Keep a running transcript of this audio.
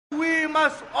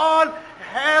must all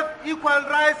have equal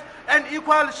rights and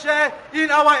equal share in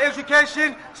our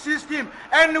education system.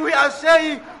 And we are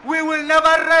saying we will never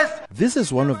rest. This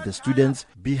is one of the students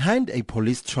behind a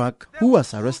police truck who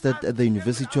was arrested at the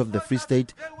University of the Free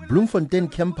State, Bloemfontein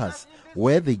campus,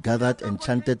 where they gathered and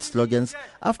chanted slogans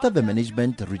after the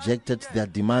management rejected their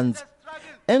demands.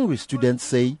 Angry students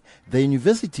say the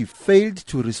university failed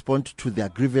to respond to their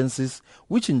grievances,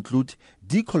 which include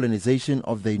decolonization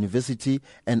of the university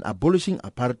and abolishing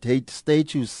apartheid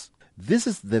status. This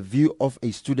is the view of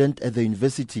a student at the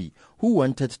university who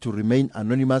wanted to remain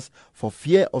anonymous for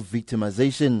fear of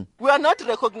victimization. We are not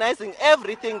recognizing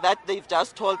everything that they've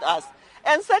just told us.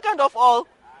 And second of all,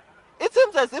 it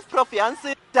seems as if Prof.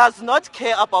 Jansen does not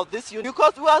care about this unit,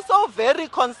 because we are so very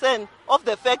concerned of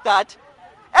the fact that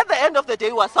at the end of the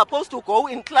day we are supposed to go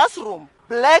in classroom,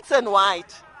 blacks and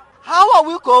white. How are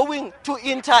we going to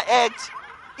interact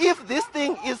if this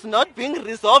thing is not being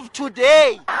resolved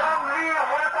today?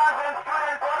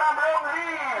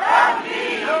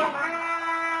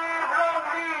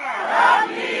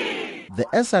 The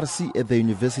SRC at the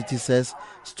university says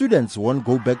students won't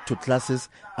go back to classes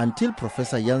until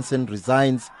Professor Jansen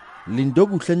resigns.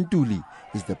 Lindogu Tlentuli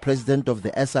is the president of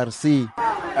the SRC.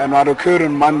 And what occurred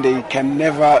on Monday can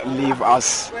never leave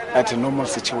us at a normal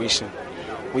situation.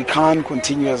 We can't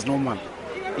continue as normal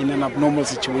in an abnormal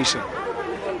situation.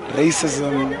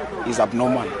 Racism is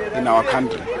abnormal in our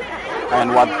country,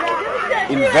 and what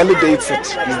invalidates it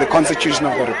is the Constitution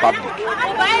of the Republic.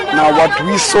 Now what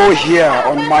we saw here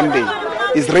on Monday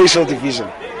is racial division,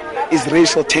 is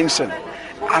racial tension.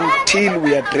 Until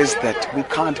we address that, we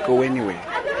can't go anywhere.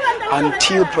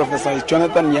 Until Professor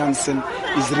Jonathan Jansen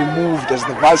is removed as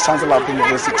the Vice Chancellor of the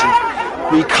university,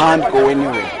 we can't go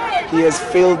anywhere. He has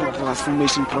failed the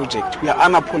transformation project. We are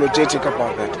unapologetic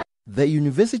about that. The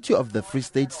University of the Free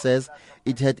State says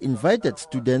it had invited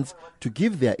students to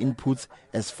give their inputs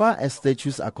as far as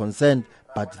statues are concerned,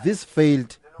 but this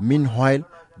failed. Meanwhile,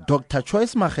 Dr.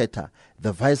 Choice Mageta,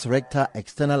 the Vice Rector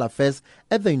External Affairs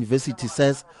at the university,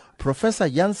 says Professor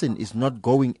Jansen is not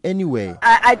going anywhere.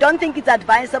 I don't think it's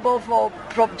advisable for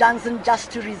Prof. Jansen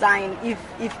just to resign if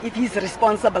he's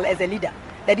responsible as a leader.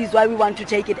 That is why we want to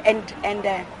take it. And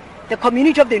the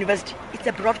community of the university, it's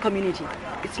a broad community.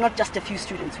 It's not just a few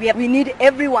students. We need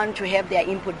everyone to have their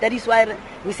input. That is why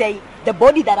we say the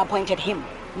body that appointed him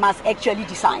must actually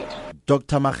decide.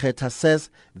 Dr. Mageta says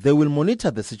they will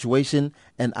monitor the situation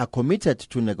and are committed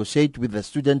to negotiate with the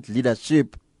student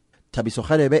leadership. Thabiso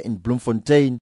Kgalebe in Bloemfontein.